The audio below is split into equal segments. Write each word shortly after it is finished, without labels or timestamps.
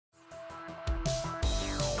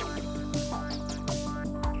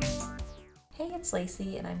it's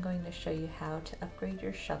Lacey, and I'm going to show you how to upgrade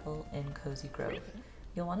your shovel in Cozy Grove.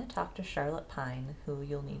 You'll want to talk to Charlotte Pine, who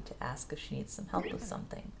you'll need to ask if she needs some help with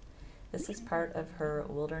something. This is part of her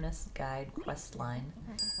Wilderness Guide quest line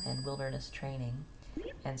and wilderness training,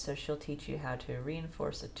 and so she'll teach you how to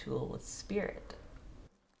reinforce a tool with spirit.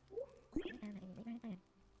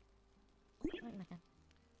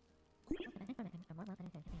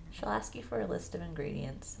 She'll ask you for a list of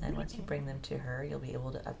ingredients, and once you bring them to her, you'll be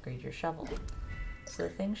able to upgrade your shovel. So the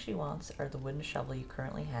things she wants are the wooden shovel you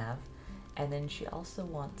currently have, and then she also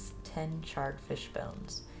wants 10 charred fish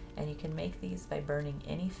bones, and you can make these by burning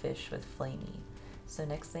any fish with flamey. So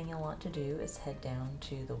next thing you'll want to do is head down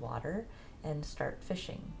to the water and start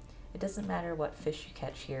fishing. It doesn't matter what fish you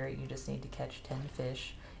catch here, you just need to catch 10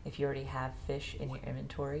 fish. If you already have fish in your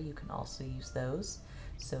inventory, you can also use those.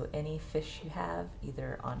 So any fish you have,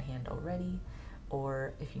 either on hand already,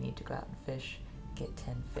 or if you need to go out and fish, get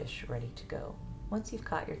 10 fish ready to go. Once you've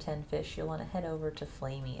caught your 10 fish, you'll want to head over to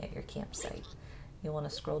Flamey at your campsite. You'll want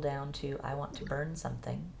to scroll down to I want to burn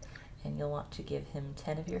something, and you'll want to give him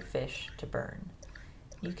 10 of your fish to burn.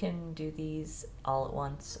 You can do these all at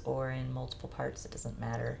once or in multiple parts, it doesn't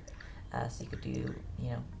matter. So you could do,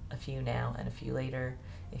 a few now and a few later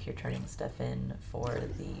if you're turning stuff in for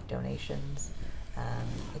the donations.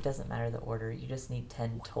 It doesn't matter the order, you just need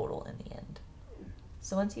 10 total in the end.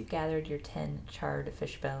 So once you've gathered your 10 charred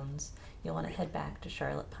fish bones, you'll want to head back to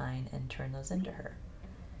Charlotte Pine and turn those into her.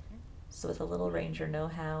 So with a little ranger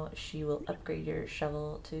know-how, she will upgrade your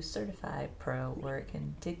shovel to Certified Pro, where it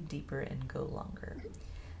can dig deeper and go longer.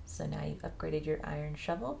 So now you've upgraded your iron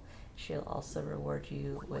shovel. She'll also reward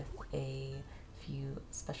you with a few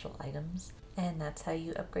special items, and that's how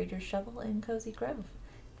you upgrade your shovel in Cozy Grove.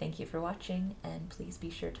 Thank you for watching, and please be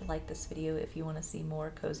sure to like this video if you want to see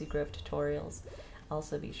more Cozy Grove tutorials.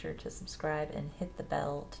 Also be sure to subscribe and hit the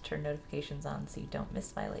bell to turn notifications on so you don't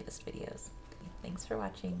miss my latest videos. Thanks for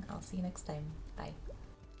watching. I'll see you next time. Bye.